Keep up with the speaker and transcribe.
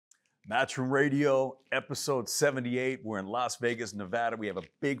Matchroom Radio, episode 78. We're in Las Vegas, Nevada. We have a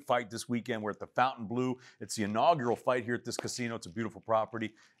big fight this weekend. We're at the Fountain Blue. It's the inaugural fight here at this casino. It's a beautiful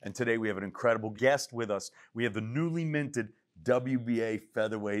property. And today we have an incredible guest with us. We have the newly minted WBA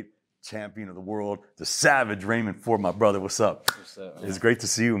Featherweight Champion of the world, the Savage, Raymond Ford. My brother, what's up? What's up, man? It's great to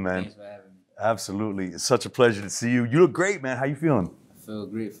see you, man. Thanks for having me. Absolutely. It's such a pleasure to see you. You look great, man. How you feeling? I feel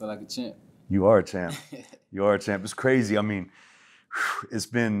great. I feel like a champ. You are a champ. You are a champ. It's crazy. I mean, it's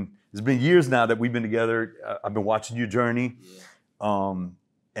been years now that we've been together. I've been watching your journey. Yeah.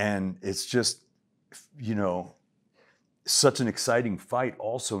 And it's just, you know, such an exciting fight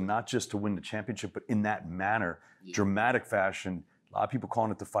also, not just to win the championship, but in that manner, dramatic fashion. A lot of people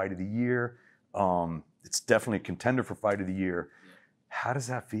calling it the fight of the year. It's definitely a contender for fight of the year. Yeah. How does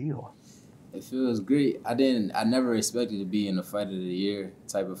that feel? It feels great. I never expected to be in a fight of the year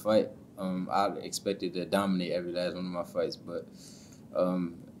type of fight. I expected to dominate every last one of my fights, but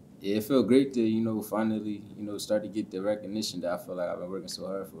it felt great to, finally, start to get the recognition that I feel like I've been working so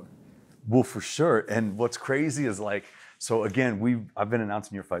hard for. Well, for sure. And what's crazy is so again, I've been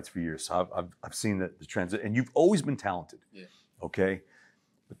announcing your fights for years. So I've seen the transit, and you've always been talented. Yeah. Okay.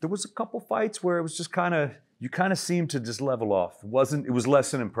 But there was a couple fights where it was just you kind of seemed to just level off. It was less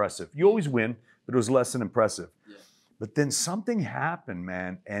than impressive. You always win, but it was less than impressive. Yeah. But then something happened,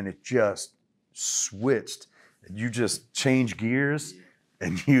 man, and it just switched. You just changed gears,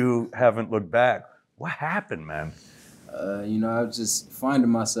 and you haven't looked back. What happened, man? I was just finding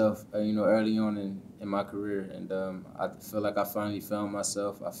myself, early on in my career, and I feel like I finally found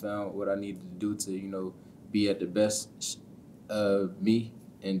myself. I found what I needed to do to, be at the best me,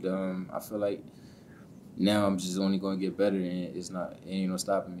 and I feel like now I'm just only going to get better, and it ain't no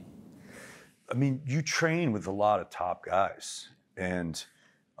stopping me. I mean, you train with a lot of top guys, and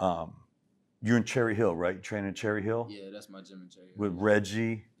you're in Cherry Hill, right? You train in Cherry Hill? Yeah, that's my gym in Cherry Hill. With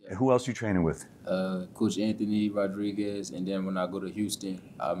Reggie. Yeah. And who else you training with? Coach Anthony Rodriguez, and then when I go to Houston,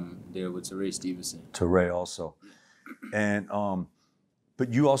 I'm there with Teray Stevenson. Teray also. And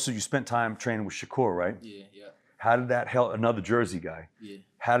but you spent time training with Shakur, right? Yeah, yeah. How did that help? Another Jersey guy. Yeah.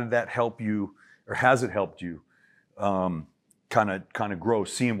 How did that help you, or has it helped you, kind of grow,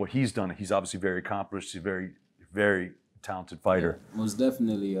 seeing what he's done? He's obviously very accomplished. He's a very, very talented fighter. Yeah, most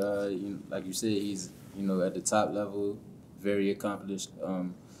definitely. Like you said, he's at the top level, very accomplished.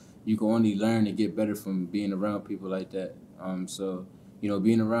 You can only learn and get better from being around people like that. So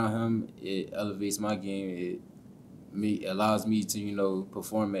being around him, it elevates my game. It allows me to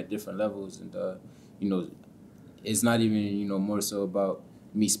perform at different levels, and it's not even more so about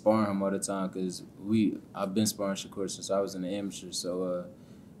me sparring him all the time, because I've been sparring Shakur since I was in the amateur. So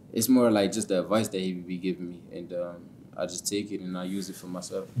it's more like just the advice that he would be giving me, and I just take it and I use it for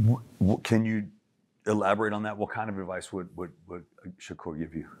myself. Can you elaborate on that? What kind of advice would Shakur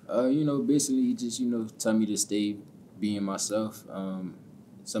give you? Basically he just tell me to stay being myself.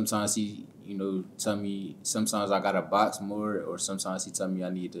 Sometimes he tell me sometimes I gotta box more, or sometimes he tell me I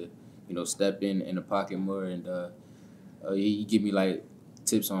need to step in the pocket more, and he give me like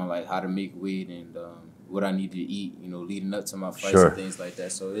tips on like how to make weight and what I need to eat, leading up to my fights. Sure. And things like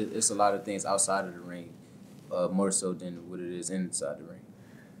that. So it's a lot of things outside of the ring, more so than what it is inside the ring.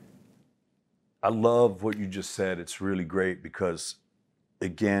 I love what you just said. It's really great because,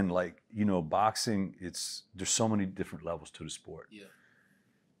 again, boxing, there's so many different levels to the sport. Yeah.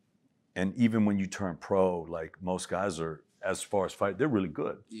 And even when you turn pro, like most guys are, as far as fight, they're really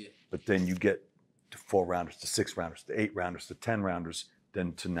good. Yeah. But then you get to 4-rounders, to 6-rounders, to 8-rounders, to 10-rounders,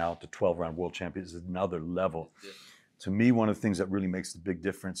 then to now to 12-round world champions is another level. Yeah. To me, one of the things that really makes the big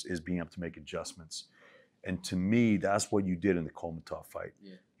difference is being able to make adjustments. And to me, that's what you did in the Kholmatov fight.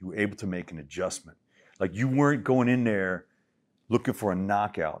 Yeah. You were able to make an adjustment. Like, you weren't going in there looking for a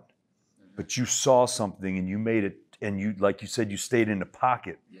knockout, but you saw something and you made it, and you, like you said, you stayed in the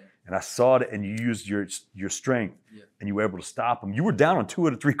pocket. Yeah. And I saw it, and you used your strength, and you were able to stop him. You were down on 2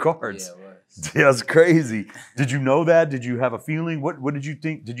 out of 3 cards. Yeah, it was. Yeah, that's crazy. Did you know that? Did you have a feeling? What did you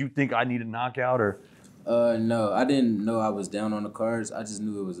think? Did you think I needed a knockout, or? No, I didn't know I was down on the cards. I just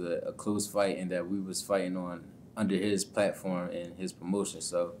knew it was a close fight, and that we was fighting under his platform and his promotion.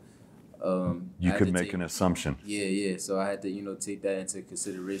 So you could make an assumption. Yeah. So I had to take that into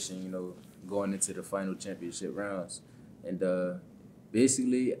consideration. Going into the final championship rounds, and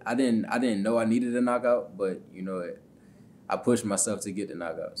basically I didn't know I needed a knockout, but I pushed myself to get the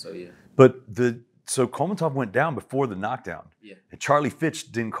knockout. So yeah. But so Kholmatov went down before the knockdown. Yeah. And Charlie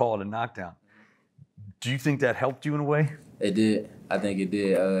Fitch didn't call it a knockdown. Do you think that helped you in a way? It did. I think it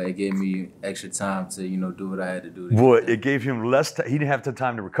did. It gave me extra time to, do what I had to do. Well, it gave him less time. He didn't have the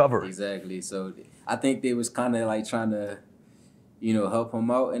time to recover. Exactly. So I think they was kind of like trying to, help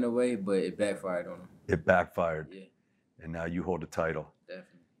him out in a way, but it backfired on him. It backfired. Yeah. And now you hold the title. Definitely.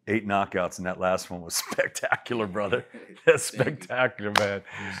 8 knockouts, and that last one was spectacular, brother. That's spectacular, man.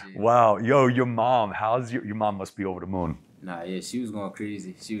 Wow. Yo, your mom, your mom must be over the moon. Nah, yeah, she was going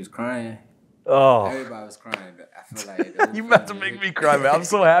crazy. She was crying. Oh. Everybody was crying. I feel like you about to make me cry, man. I'm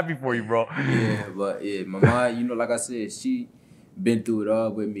so happy for you, bro. Yeah, but yeah, my mom, like I said, she been through it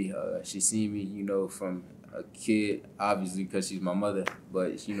all with me. She seen me, from a kid, obviously because she's my mother,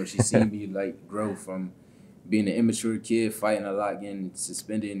 but she seen me like grow from being an immature kid, fighting a lot, getting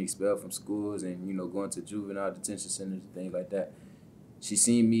suspended and expelled from schools, and going to juvenile detention centers and things like that. She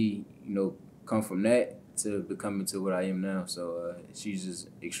seen me, come from that to becoming to what I am now. So she's just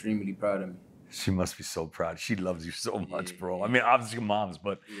extremely proud of me. She must be so proud. She loves you so much, bro. Yeah. I mean, obviously moms,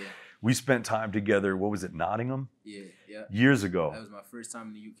 but we spent time together. What was it, Nottingham? Yeah. Years ago. That was my first time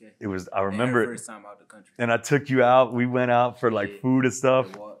in the UK. It was. I remember. First time out the country. And I took you out. We went out for food and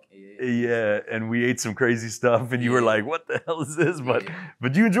stuff. Walk. Yeah, and we ate some crazy stuff, and you were like, "What the hell is this?" But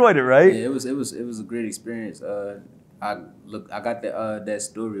you enjoyed it, right? Yeah, it was a great experience. I got that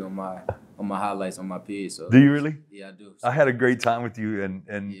story on my highlights on my page. So do you really? Yeah, I do. So, I had a great time with you, and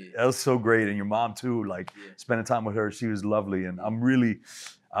that was so great. And your mom too, spending time with her, she was lovely, and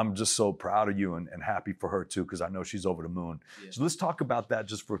I'm just so proud of you and happy for her too, because I know she's over the moon. Yeah. So let's talk about that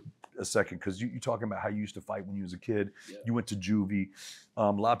just for a second, because you're talking about how you used to fight when you was a kid. Yeah. You went to juvie. A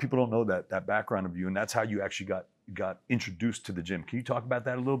lot of people don't know that background of you, and that's how you actually got introduced to the gym. Can you talk about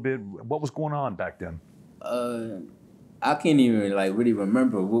that a little bit? What was going on back then? I can't even really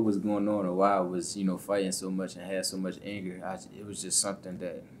remember what was going on or why I was fighting so much and had so much anger. It was just something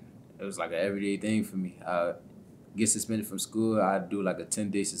that it was like an everyday thing for me. Get suspended from school, I'd do like a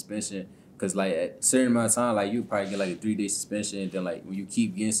 10-day suspension, because at a certain amount of time, you probably get like a 3-day suspension, and then when you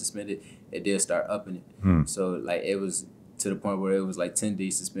keep getting suspended, they'll start upping it. So it was to the point where it was 10-day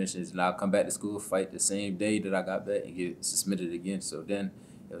suspensions, and I'll come back to school, fight the same day that I got back, and get suspended again. So then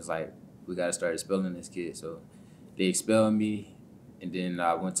it was we got to start expelling this kid. So they expelled me, and then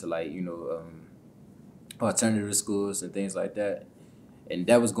I went to alternative schools and things like that. And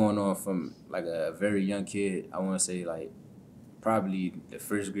that was going on from a very young kid. I want to say probably the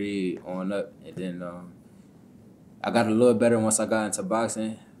first grade on up. And then I got a little better once I got into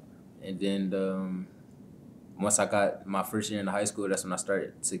boxing. And then once I got my first year in high school, that's when I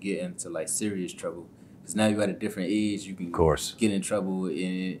started to get into serious trouble. Because now you're at a different age, you can get in trouble,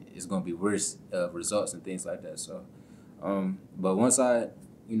 and it's going to be worse results and things like that. So, but once I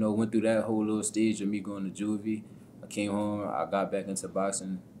went through that whole little stage of me going to juvie, I came home, I got back into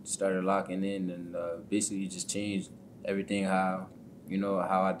boxing, started locking in, and basically just changed everything how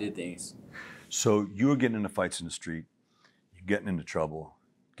I did things. So you were getting into fights in the street, you're getting in trouble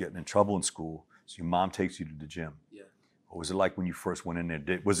in school, so your mom takes you to the gym. Yeah. What was it like when you first went in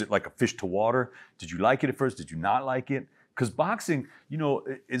there? Was it like a fish to water? Did you like it at first? Did you not like it? Because boxing,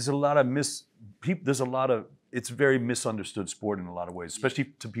 is a lot of it's a very misunderstood sport in a lot of ways, especially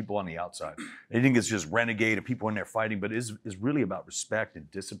to people on the outside. They think it's just renegade and people in there fighting, but it's really about respect and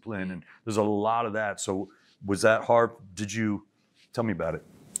discipline, and there's a lot of that. So was that hard? Tell me about it.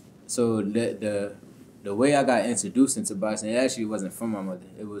 So the way I got introduced into boxing, it actually wasn't from my mother.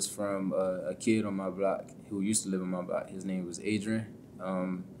 It was from a kid on my block who used to live on my block. His name was Adrian.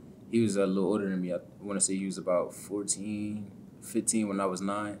 He was a little older than me. I want to say he was about 14, 15 when I was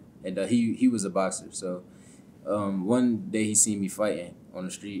 9. And he was a boxer. So one day he seen me fighting on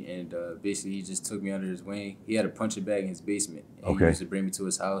the street, and basically he just took me under his wing. He had a punching bag in his basement. And He used to bring me to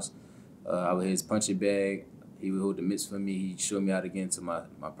his house. I would hit his punching bag. He would hold the mitts for me. He showed me how to get into my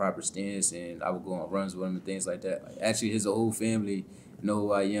proper stance, and I would go on runs with him and things like that. Actually, his whole family know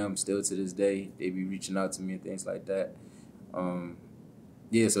who I am still to this day. They be reaching out to me and things like that.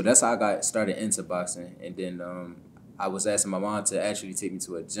 So that's how I got started into boxing. And then I was asking my mom to actually take me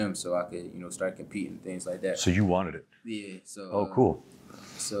to a gym so I could, start competing and things like that. So you wanted it? Yeah. So. Oh, cool.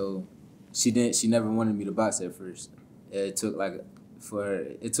 So she never wanted me to box at first. It took like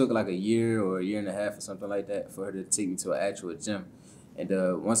a year or a year and a half or something like that for her to take me to an actual gym.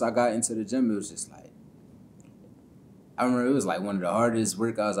 And once I got into the gym, it was just I remember it was one of the hardest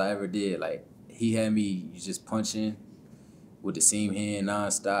workouts I ever did. He had me just punching with the same hand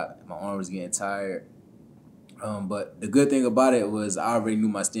nonstop. My arm was getting tired. But the good thing about it was I already knew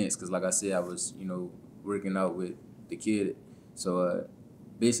my stance, because like I said, I was, working out with the kid. So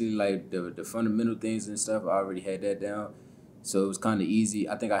basically the fundamental things and stuff, I already had that down. So it was kind of easy.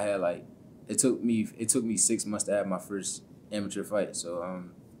 I think I had it took me 6 months to have my first amateur fight. So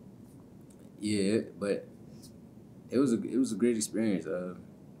but it was a great experience.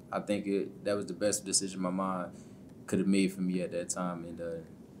 I think that was the best decision my mom could have made for me at that time, and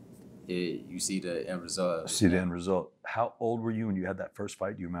you see the end result. See the end result. How old were you when you had that first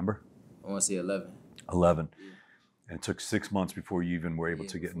fight? Do you remember? I want to say 11. 11. Yeah. And it took 6 months before you even were able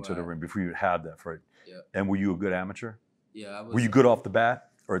to get into the ring, before you had that fight. Yeah. And were you a good amateur? Yeah, I was. Were you good off the bat,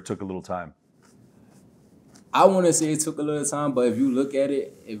 or it took a little time? I want to say it took a little time, but if you look at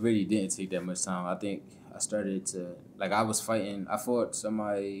it, it really didn't take that much time. I think I started to, like, I fought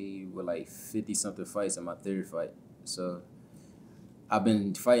somebody with like 50-something fights in my third fight. So I've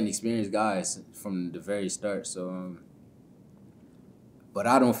been fighting experienced guys from the very start. So, but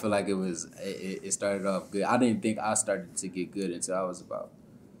I don't feel like it started off good. I didn't think I started to get good until I was about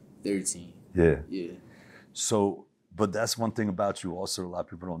 13. Yeah. Yeah. So, but that's one thing about you also, a lot of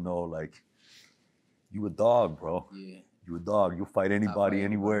people don't know, like, you a dog, bro. Yeah. You a dog. You'll fight anybody,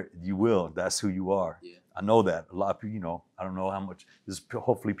 anywhere. You will. That's who you are. Yeah. I know that. A lot of people, I don't know how much,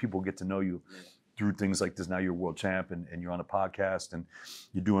 hopefully people get to know you through things like this. Now you're a world champ and you're on a podcast and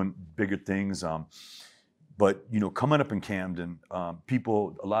you're doing bigger things. But, coming up in Camden, a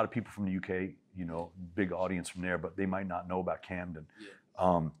lot of people from the UK, big audience from there, but they might not know about Camden.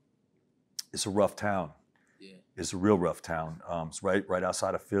 Yeah. It's a rough town. Yeah. It's a real rough town. It's right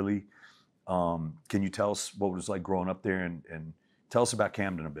outside of Philly. Can you tell us what it was like growing up there and tell us about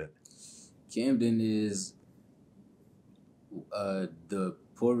Camden a bit? Camden is the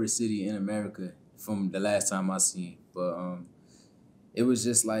poorest city in America from the last time I seen. But it was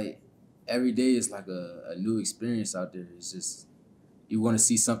just like every day is like a new experience out there. It's just you want to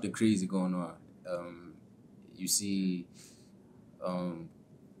see something crazy going on. You see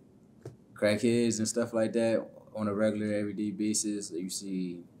crackheads and stuff like that on a regular everyday basis. You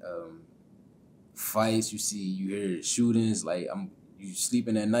see fights, you hear shootings, like you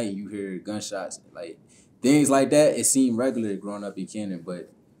sleeping at night, you hear gunshots, like things like that. It seemed regular growing up in Camden,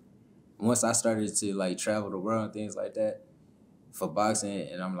 but once I started to like travel the world and things like that for boxing,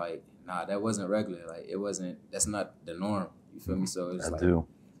 and I'm like, nah, that wasn't regular. Like that's not the norm. You feel me? So it's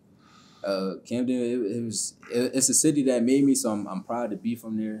Camden, it's a city that made me, so I'm proud to be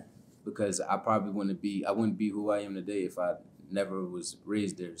from there, because I probably wouldn't be who I am today if I never was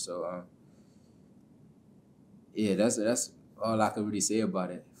raised there. So yeah, that's all I can really say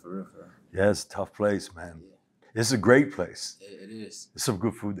about it, for real. Yeah, it's a tough place, man. Yeah. It's a great place. It is. There's some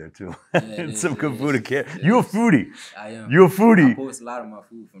good food there too. Yeah, some good food to care. You're a foodie. I am. You're a foodie. I post a lot of my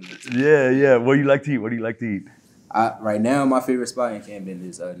food from there too. Yeah. What do you like to eat? Right now, my favorite spot in Camden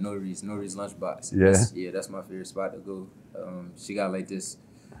is Nori's Lunchbox. Yeah. That's my favorite spot to go. She got like this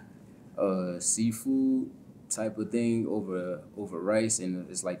seafood type of thing over rice, and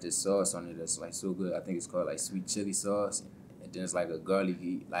it's like this sauce on it that's like so good. I think it's called like sweet chili sauce, and then it's like a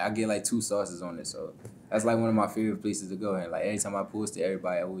garlicky. Like I get like 2 sauces on it, so that's like one of my favorite places to go. And like every time I post it,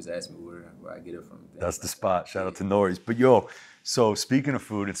 everybody always asks me where I get it from. That's the spot. Shout out to Nori's. But so speaking of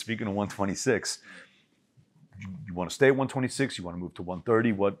food and speaking of 126, you want to stay at 126? You want to move to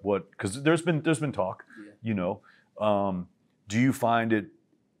 130? What? Because there's been talk. Yeah. Do you find it?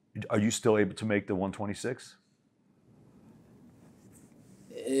 Are you still able to make the 126?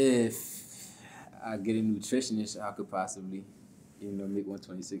 If I get a nutritionist, I could possibly, make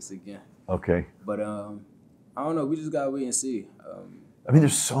 126 again. Okay. But I don't know. We just gotta wait and see. I mean,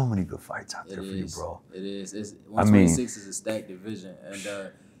 there's so many good fights out there for you, bro. It is. 126 is a stacked division,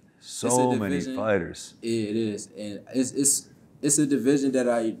 and so many fighters. Yeah, it is, and it's a division that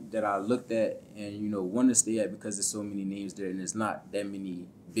I looked at and want to stay at because there's so many names there, and it's not that many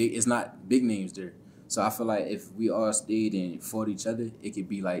big. It's not big names there. So I feel like if we all stayed and fought each other, it could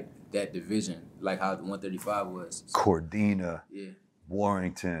be like that division, like how the 135 was. So, Cordina. Yeah.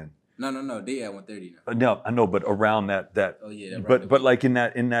 Warrington. No. They at 130 now. No, I know, but around that. Oh yeah. But like in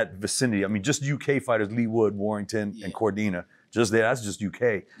that vicinity. I mean, just UK fighters: Leigh Wood, Warrington, and Cordina. Just there. That's just UK.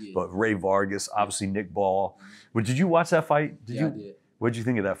 Yeah. But Ray Vargas, obviously Nick Ball. But did you watch that fight? I did. What did you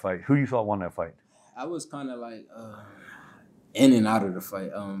think of that fight? Who you thought won that fight? I was kind of like in and out of the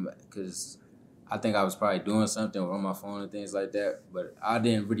fight, because I think I was probably doing something on my phone and things like that. But I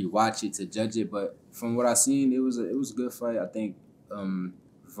didn't really watch it to judge it. But from what I seen, it was a good fight. I think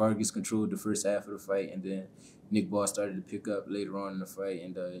Vargas controlled the first half of the fight, and then Nick Ball started to pick up later on in the fight,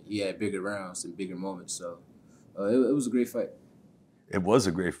 and he had bigger rounds and bigger moments. So it was a great fight. It was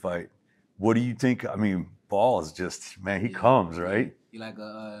a great fight. What do you think? I mean, Ball is just, man, he comes, right? He like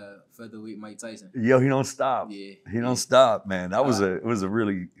a featherweight Mike Tyson. Yo, he don't stop. Yeah. He don't stop, man. It was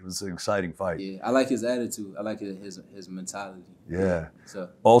an exciting fight. Yeah, I like his attitude. I like his mentality. Yeah. So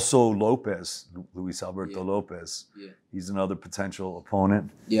also Luis Alberto Lopez. Yeah. He's another potential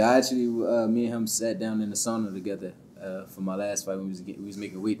opponent. Yeah, I actually, me and him sat down in the sauna together for my last fight when we was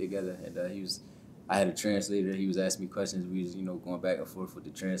making weight together, and I had a translator. He was asking me questions. We was, going back and forth with the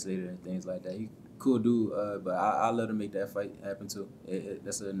translator and things like that. He cool dude, but I'll let him make that fight happen too.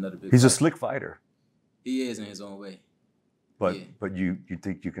 That's another big He's fight. a slick fighter. He is in his own way. But you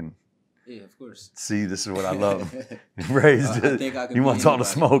think you can... Yeah, of course. See, this is what I love. Raised I think I can. You want all the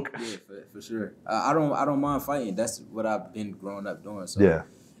smoke? Yeah, for sure. I don't mind fighting. That's what I've been growing up doing. So yeah.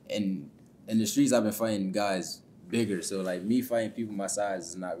 And in the streets, I've been fighting guys bigger. So like me fighting people my size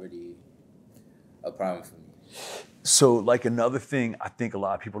is not really a problem for me. So like another thing I think a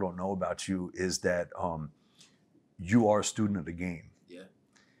lot of people don't know about you is that you are a student of the game. Yeah.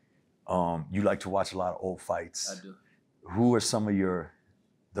 You like to watch a lot of old fights. I do. Who are some of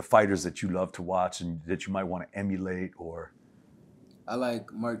the fighters that you love to watch and that you might want to emulate or? I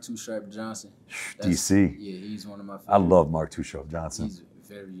like Mark Too Sharp Johnson. DC. Yeah, he's one of my favorites. I love Mark Too Sharp Johnson. He's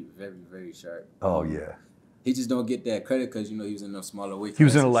very, very, very sharp. Oh, yeah. He just don't get that credit because, he was in a smaller weight class. He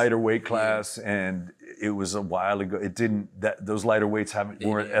was in a lighter weight class, and it was a while ago. It didn't, those lighter weights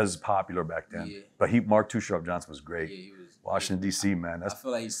weren't as popular back then. Yeah. But Mark Too Sharp Johnson was great. Yeah, he was. Washington, D.C., man. I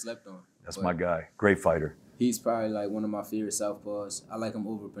feel like he slept on. That's my guy. Great fighter. He's probably like one of my favorite southpaws. I like him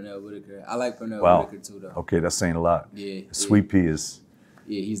over Pernell Whitaker. I like Pernell Whitaker too, though. Okay, that's saying a lot. Yeah. Sweet Pea is...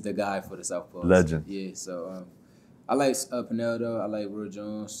 Yeah, he's the guy for the southpaws. Legend. Yeah, so I like Pernell, though. I like Roy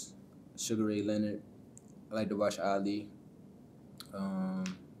Jones, Sugar Ray Leonard. I like to watch Ali.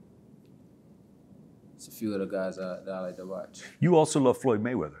 It's a few other guys that I like to watch. You also love Floyd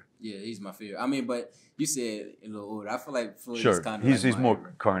Mayweather. Yeah, he's my favorite. I mean, but you said a little older. I feel like Floyd is kind of he's more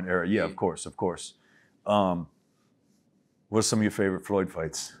era. Current era. Yeah, of course. What are some of your favorite Floyd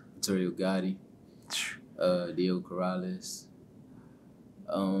fights? Vittorio Gotti, Diego Corrales.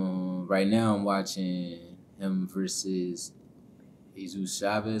 Right now I'm watching him versus Jesus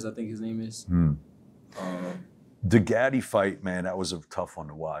Chavez, I think his name is. The Gotti fight, man, that was a tough one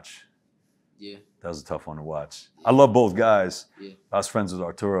to watch. Yeah. That was a tough one to watch. Yeah. I love both guys. Yeah. I was friends with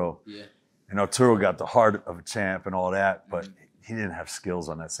Arturo. Yeah. And Arturo got the heart of a champ and all that, but he didn't have skills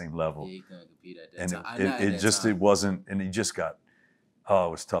on that same level. Yeah, he couldn't compete at that time. And it wasn't, and he just got,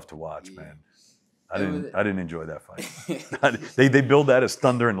 it was tough to watch, man. I didn't enjoy that fight. They billed that as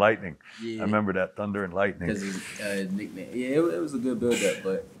Thunder and Lightning. Yeah. I remember that, Thunder and Lightning. Because his nickname. Yeah, it was a good build-up,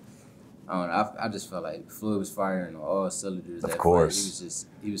 but I don't know. I just felt like Floyd was firing on all cylinders. Of course.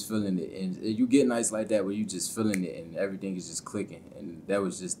 He was feeling it. And you get nights like that where you just feeling it and everything is just clicking. And that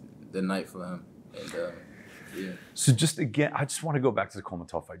was just the night for him. And yeah. So just again, I just want to go back to the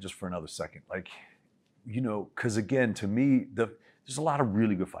Kholmatov fight just for another second. Like, because again, to me, there's a lot of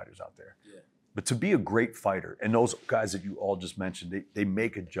really good fighters out there. Yeah. But to be a great fighter, and those guys that you all just mentioned, they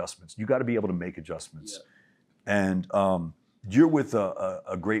make adjustments. You got to be able to make adjustments. Yeah. And you're with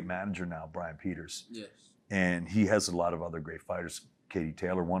a great manager now, Brian Peters. Yes. And he has a lot of other great fighters. Katie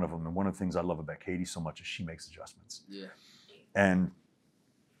Taylor, one of them. And one of the things I love about Katie so much is she makes adjustments. Yeah. And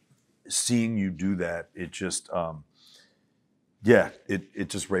seeing you do that, it just, it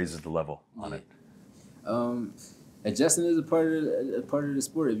just raises the level on it. Adjusting is a part of the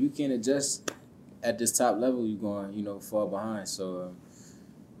sport. If you can't adjust at this top level, you're going, fall behind. So,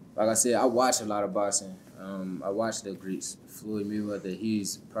 like I said, I watch a lot of boxing. I watch the Greeks. Floyd Mayweather,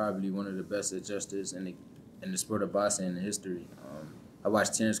 he's probably one of the best adjusters in the sport of boxing in history. I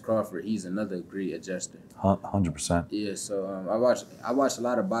watch Terrence Crawford. He's another great adjuster. 100%. Yeah, so I watch a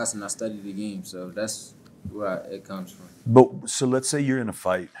lot of boxing. I study the game, so that's where it comes from. But so let's say you're in a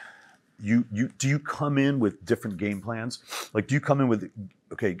fight. Do you come in with different game plans? Like, do you come in with,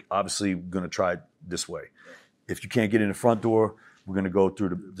 okay, obviously we're going to try it this way. If you can't get in the front door, we're going to go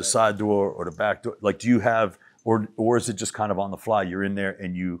through the side door or the back door. Like, do you have, or is it just kind of on the fly? You're in there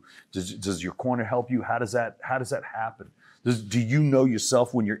and does your corner help you? How does that happen? Do you know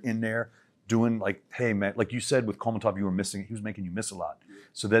yourself when you're in there doing like, hey man, like you said with Kholmatov, he was making you miss a lot.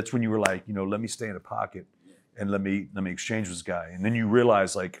 So that's when you were like, let me stay in the pocket and let me exchange with this guy. And then you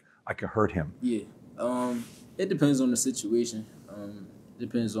realize like, I can hurt him. Yeah. It depends on the situation. It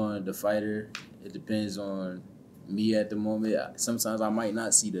depends on the fighter. It depends on me at the moment. Sometimes I might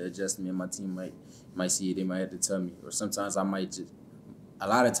not see the adjustment. My team might see it. They might have to tell me. Or sometimes I might just. A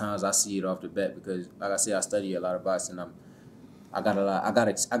lot of times I see it off the bat because, like I said, I study a lot of boxing. I got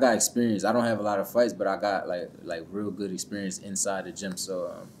experience. I don't have a lot of fights, but I got like real good experience inside the gym.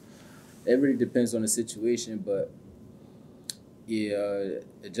 So it really depends on the situation, but. Yeah,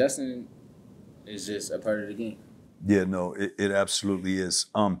 adjusting is just a part of the game. Yeah, no, it absolutely is.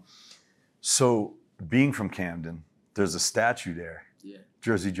 So being from Camden, there's a statue there. Yeah.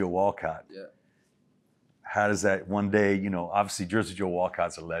 Jersey Joe Walcott. Yeah. How does that one day, obviously Jersey Joe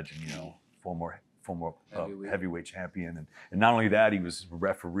Walcott's a legend, former heavyweight champion. And not only that, he was a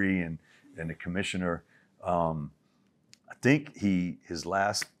referee and and the commissioner, I think his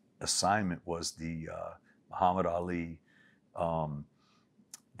last assignment was the Muhammad Ali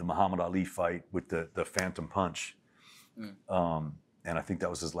fight with the Phantom Punch. And I think that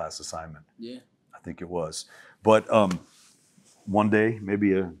was his last assignment. Yeah. I think it was. But one day,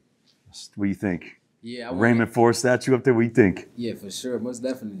 maybe what do you think? Yeah, Raymond Ford statue up there, what do you think? Yeah, for sure, most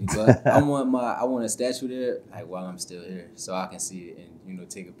definitely. But I want a statue there, like while I'm still here, so I can see it and, you know,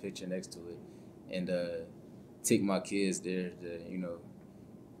 take a picture next to it, and take my kids there to, you know,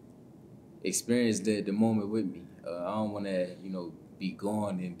 experience the moment with me. I don't want to, you know, be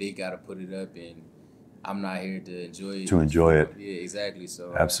gone and they got to put it up and I'm not here to enjoy it. To enjoy it. Yeah, exactly.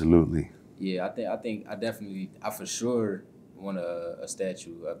 So absolutely. Yeah, I for sure want a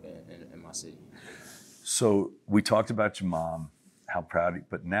statue up in my city. So we talked about your mom, how proud,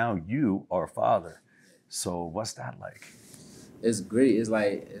 but now you are a father. So what's that like? It's great. It's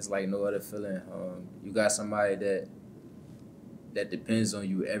like no other feeling. You got somebody that depends on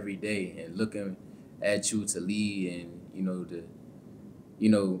you every day and looking at you to lead, and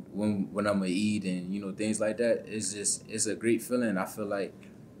when I'm gonna eat and things like that. It's a great feeling. I feel like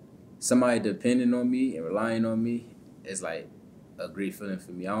somebody depending on me and relying on me is like a great feeling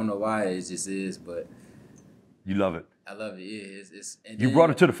for me. I don't know why, it just is, but you love it. I love it. Yeah, you brought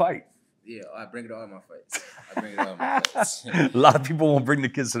her to the fight. Yeah, I bring it to all my fights. A lot of people won't bring the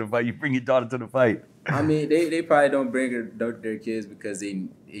kids to the fight. You bring your daughter to the fight. I mean, they probably don't bring their kids because they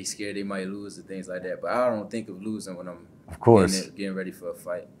scared they might lose and things like that. But I don't think of losing when I'm getting ready for a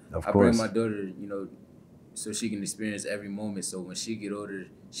fight. I bring my daughter, so she can experience every moment. So when she get older,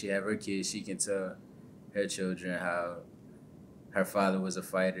 she have her kids, she can tell her children how her father was a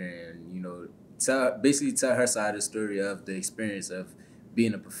fighter, and tell her side of the story of the experience of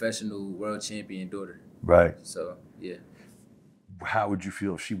being a professional world champion daughter. Right. So, yeah. How would you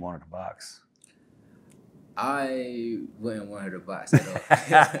feel if she wanted to box? I wouldn't want her to box at all.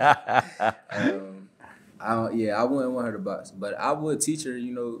 I wouldn't want her to box, but I would teach her,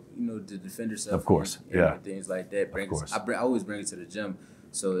 to defend herself. Of course, and things like that. I always bring her to the gym,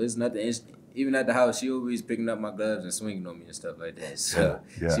 so it's nothing. Even at the house, she always picking up my gloves and swinging on me and stuff like that. So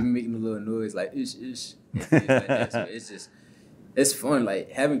she be making a little noise like ish, and things like that. So it's fun.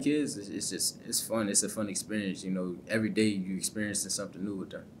 Like having kids, it's fun. It's a fun experience. Every day you experiencing something new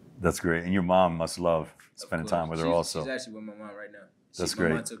with them. That's great. And your mom must love spending time with her also. She's actually with my mom right now. That's great.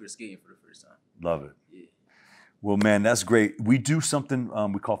 My mom took her skating for the first time. Love it. Yeah. Well, man, that's great. We do something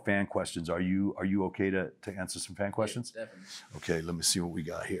we call fan questions. Are you okay to answer some fan questions? Yeah, definitely. Okay, let me see what we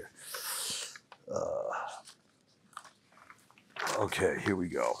got here. Okay, here we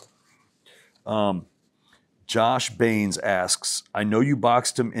go. Josh Baines asks, I know you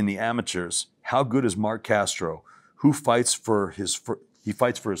boxed him in the amateurs. How good is Mark Castro? Who fights for his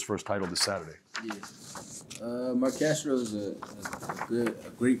first title this Saturday? Yeah. Mark Castro is a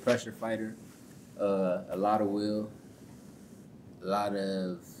great pressure fighter. A lot of will, a lot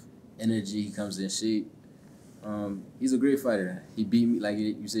of energy. He comes in shape. He's a great fighter. He beat me, like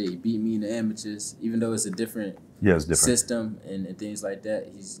you said, he beat me in the amateurs. Even though it's a different system and things like that,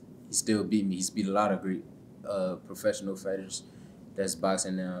 he still beat me. He's beat a lot of great professional fighters that's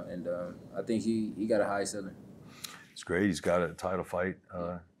boxing now, and I think he got a high ceiling. It's great. He's got a title fight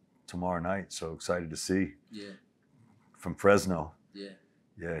tomorrow night, so excited to see. Yeah. From Fresno. Yeah.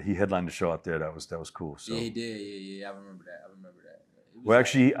 Yeah, he headlined the show out there. That was cool. So. Yeah, he did. Yeah. I remember that. Well,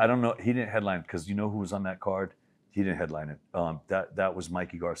 actually, I don't know. He didn't headline because you know who was on that card? He didn't headline it. That was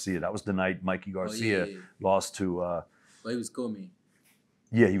Mikey Garcia. That was the night Mikey Garcia lost to. Well, he was co-main.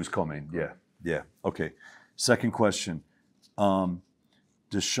 Yeah, he was co-main. Yeah. Okay. Second question.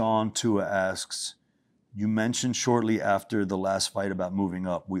 Deshaun Tua asks, you mentioned shortly after the last fight about moving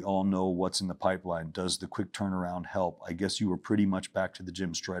up. We all know what's in the pipeline. Does the quick turnaround help? I guess you were pretty much back to the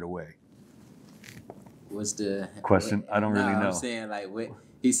gym straight away. What's the question? I don't really know. I'm saying what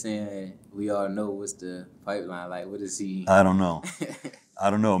he's saying. We all know what's the pipeline. Like, what is he? I don't know. I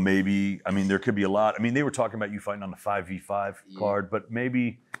don't know. Maybe. I mean, there could be a lot. I mean, they were talking about you fighting on the 5v5 card, but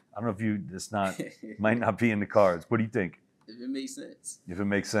maybe I don't know if it's not. Might not be in the cards. What do you think? If it makes sense. If it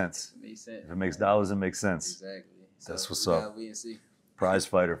makes sense. If it makes dollars, it makes sense. Exactly. That's what's up. Wait and see. Prize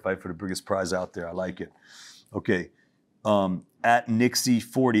fighter. Fight for the biggest prize out there. I like it. Okay. At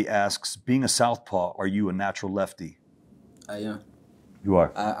Nixie40 asks, being a southpaw, are you a natural lefty? I am. You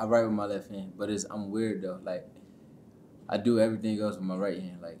are? I write with my left hand, but I'm weird though. Like, I do everything else with my right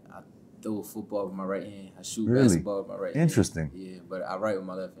hand. Like, I throw a football with my right hand. I shoot basketball with my right hand. Interesting. Yeah, but I write with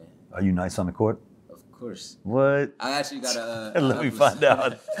my left hand. Are you nice on the court? Of course. What? I actually got a Let me find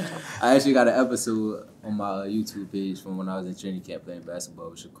out. I actually got an episode on my YouTube page from when I was in training camp playing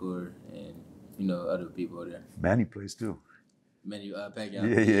basketball with Shakur and, you know, other people there. Manny plays too. Manny Pacquiao.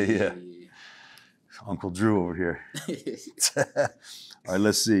 Yeah. Uncle Drew over here. All right,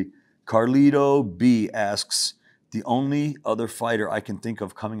 let's see. Carlito B asks, the only other fighter I can think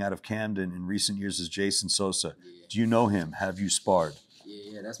of coming out of Camden in recent years is Jason Sosa. Yeah. Do you know him? Have you sparred?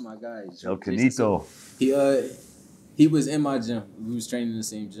 Yeah, that's my guy. El Canito. He was in my gym. We was training in the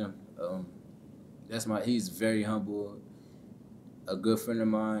same gym. He's very humble, a good friend of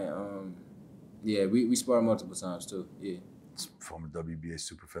mine. We sparred multiple times too. Yeah. Former WBA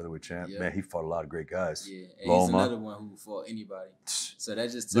super featherweight champ. Yeah. Man, he fought a lot of great guys. Yeah, and he's another one who fought anybody. So that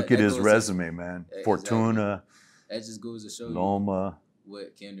just look at his resume, man. Fortuna. That just goes to show Loma. You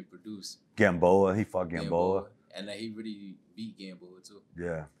what Camden produced. Gamboa, he fought Gamboa. And he really beat Gamboa too.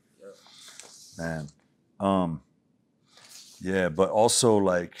 Yeah. Yep. Man. Yeah, but also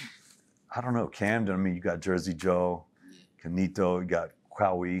like, I don't know, Camden, I mean, you got Jersey Joe, Canito, you got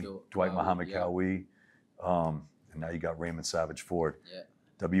Cowie, Dwight Muhammad Cowie. And now you got Raymond Savage Ford.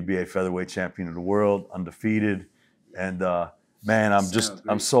 Yeah. WBA Featherweight Champion of the world, undefeated. And man,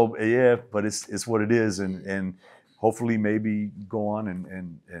 I'm so, but it's what it is. And hopefully maybe go on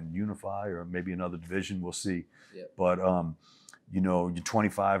and unify or maybe another division, we'll see. Yeah. But, you know, you're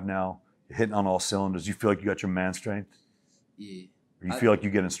 25 now, you're hitting on all cylinders. You feel like you got your man strength? Yeah. Or you feel like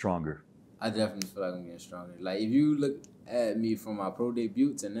you're getting stronger? I definitely feel like I'm getting stronger. Like, if you look at me from my pro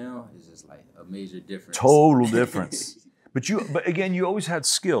debut to now, it's just like a major difference. Total difference. But again, you always had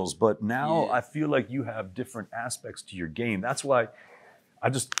skills, but now I feel like you have different aspects to your game. That's why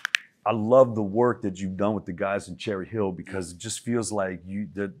I love the work that you've done with the guys in Cherry Hill, because it just feels like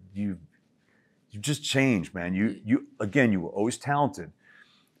you've just changed, man. You were always talented,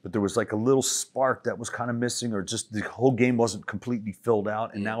 but there was like a little spark that was kind of missing, or just the whole game wasn't completely filled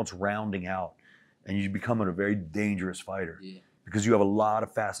out, and now it's rounding out, and you're becoming a very dangerous fighter. Yeah. Because you have a lot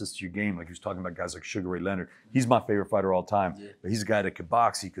of facets to your game. Like he was talking about guys like Sugar Ray Leonard. He's my favorite fighter all time. Yeah. But he's a guy that could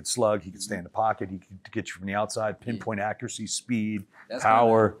box, he could slug, he could stay in the pocket, he could get you from the outside, pinpoint accuracy, speed,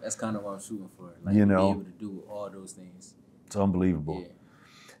 power. That's kind of what I'm shooting for. Like, you know, be able to do all those things. It's unbelievable. Yeah.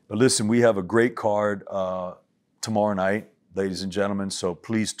 But listen, we have a great card tomorrow night, ladies and gentlemen. So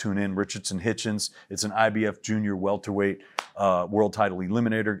please tune in. Richardson Hitchens. It's an IBF Junior welterweight world title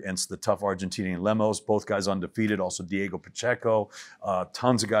eliminator against the tough Argentinian Lemos. Both guys undefeated. Also Diego Pacheco.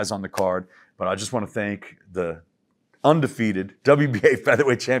 Tons of guys on the card. But I just want to thank the undefeated WBA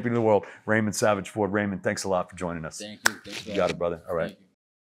Featherweight Champion of the world, Raymond Savage Ford. Raymond, thanks a lot for joining us. Thank you. You got it, brother. All right.